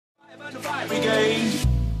Regit.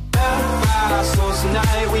 So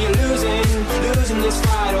tonight we are losing this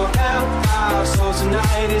fight. So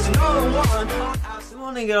tonight is another one. Good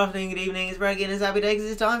morning, good afternoon, good evening. It's Regit and it's happy day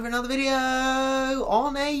because it's time for another video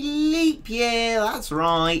on a leap year. That's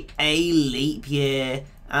right, a leap year.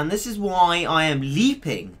 And this is why I am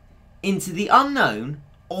leaping into the unknown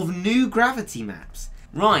of new gravity maps.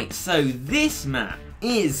 Right, so this map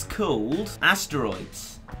is called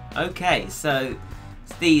Asteroids. Okay, so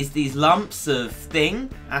these lumps of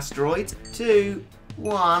asteroids. 2,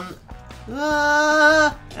 1.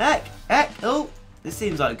 Oh, this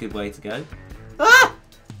seems like a good way to go. Ah!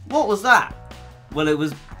 What was that? Well,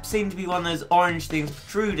 it seemed to be one of those orange things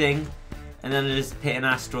protruding, and then it just hit an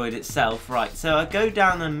asteroid itself. Right, so I go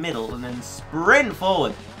down the middle and then sprint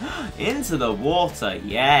forward into the water.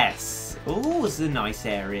 Yes. Oh, it's a nice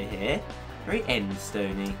area here. Very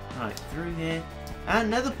end-stony. Right, through here.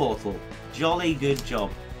 And nether portal. Jolly good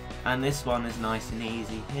job. And this one is nice and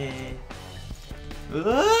easy here.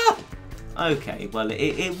 Ah! Okay, well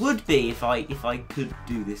it would be if I could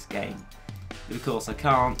do this game. But of course I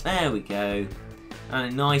can't. There we go.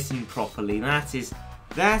 And nice and properly. That is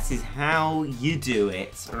how you do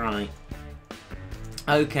it. Right.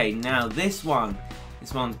 Okay, now this one's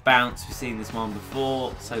bounce. We've seen this one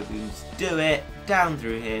before, so we can just do it. Down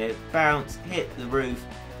through here, bounce, hit the roof,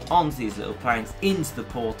 onto these little planks, into the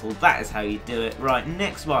portal. That is how you do it. Right,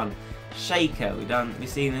 next one, shaker. We've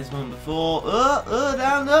seen this one before.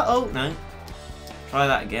 Down there. Oh no. Try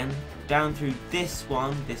that again. Down through this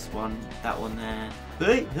one, that one there.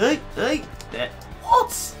 Hey, there.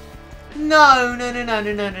 What? No.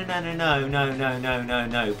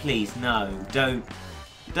 Please, no.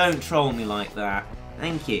 Don't troll me like that.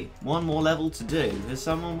 Thank you. One more level to do. Has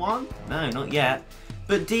someone won? No, not yet.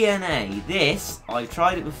 But DNA, this, I've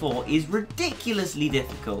tried it before, is ridiculously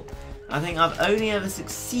difficult. I think I've only ever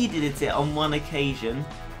succeeded at it on one occasion,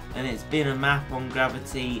 and it's been a map on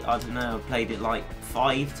gravity. I don't know, I've played it like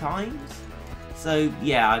 5 times. So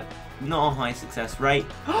yeah, not a high success rate.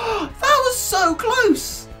 That was so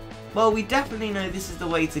close! Well, we definitely know this is the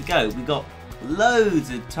way to go. We got loads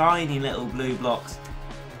of tiny little blue blocks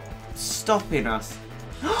stopping us.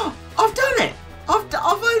 I've done it! I've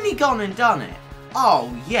only gone and done it.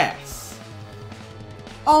 Oh, yes.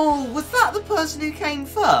 Oh, was that the person who came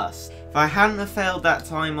first? If I hadn't have failed that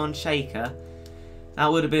time on Shaker,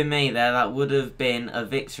 that would have been me there. That would have been a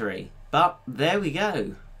victory. But there we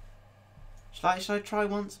go. Shall I try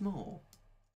once more?